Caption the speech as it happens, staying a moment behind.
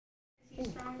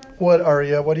What,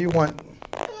 Aria? What do you want?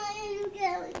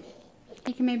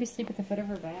 He can maybe sleep at the foot of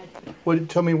her bed. What?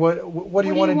 Tell me what do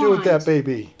you want to do with that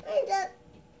baby?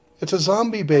 It's a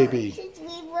zombie baby. Sleep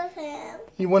with him.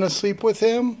 You want to sleep with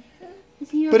him?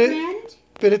 Is he your friend?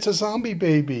 But it's a zombie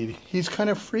baby. He's kind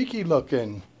of freaky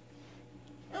looking.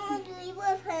 I want to sleep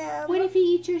with him. What if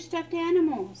he eats your stuffed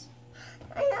animals?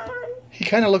 He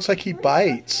kind of looks like he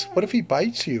bites. What if he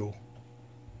bites you?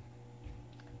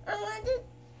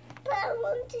 I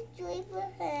want to sleep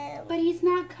with him. But he's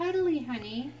not cuddly,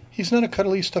 honey. He's not a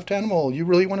cuddly stuffed animal. You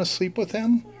really want to sleep with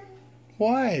him?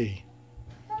 Why?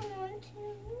 I want to.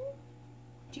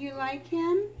 Do you like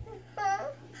him?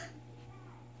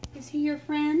 Is he your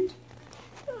friend?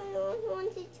 I don't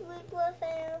want to sleep with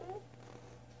him.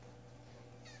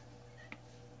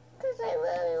 Because I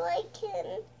really like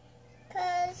him.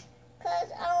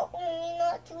 Because I'll only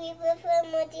not sleep with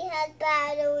him once he has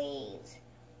batteries.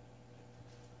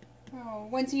 Oh,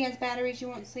 once he has batteries, you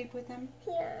won't sleep with him?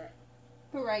 Yeah.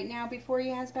 But right now, before he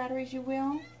has batteries, you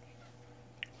will?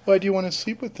 Why do you want to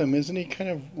sleep with him? Isn't he kind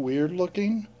of weird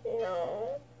looking?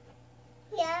 No.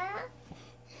 Yeah.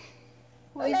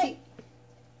 Well, is he...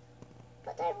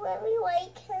 But I really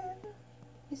like him.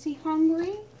 Is he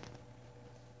hungry?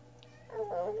 I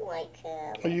really like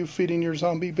him. Are you feeding your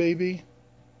zombie baby?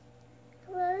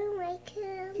 I really like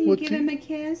him. Can you give him a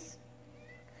kiss?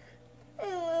 I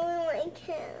really like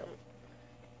him.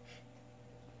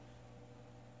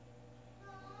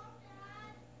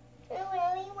 I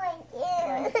really like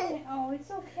him. Oh,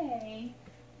 it's okay.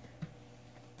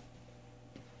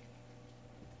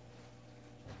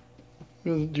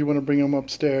 Do you want to bring him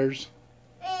upstairs?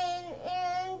 And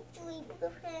sleep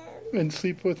with him. And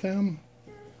sleep with him?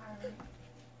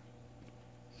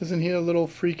 Isn't he a little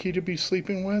freaky to be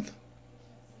sleeping with?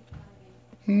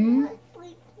 Hmm?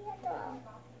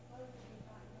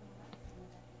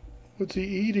 What's he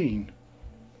eating?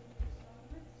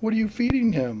 What are you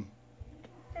feeding him?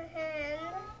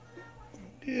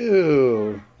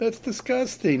 Ew, that's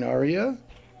disgusting, Aria.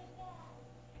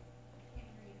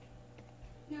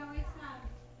 No, it's not.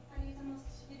 Honey,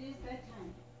 it is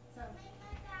bedtime. So,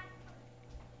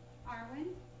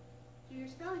 Arwen, do your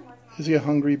spelling work. Is he a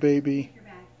hungry baby? Your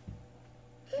bag.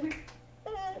 Come here.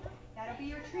 That'll be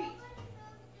your treat.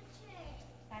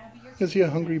 That'll be your treat. Is he a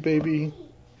hungry baby?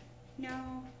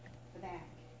 No, the bag.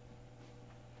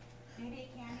 Maybe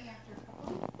a candy after a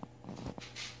couple.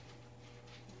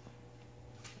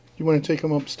 You want to take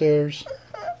him upstairs?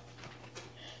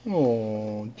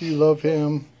 Oh, do you love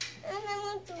him? And I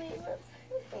want to sleep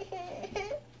with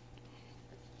him.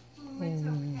 Oh, it's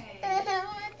okay. And I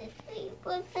want to sleep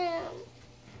with him.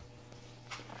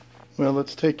 Well,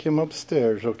 let's take him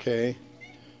upstairs, okay?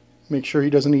 Make sure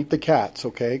he doesn't eat the cats,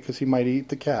 okay? Because he might eat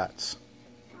the cats.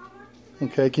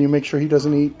 Okay, can you make sure he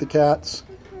doesn't eat the cats?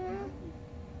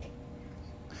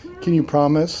 Can you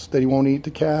promise that he won't eat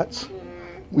the cats?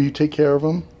 Will you take care of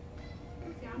him?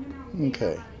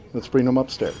 Okay, let's bring him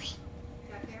upstairs.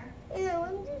 And I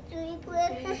want to sleep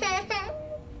with him.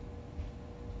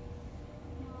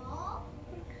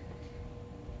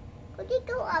 Could he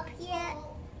go up yet?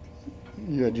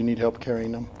 Yeah, do you need help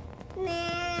carrying him?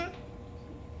 Nah.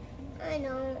 I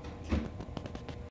don't.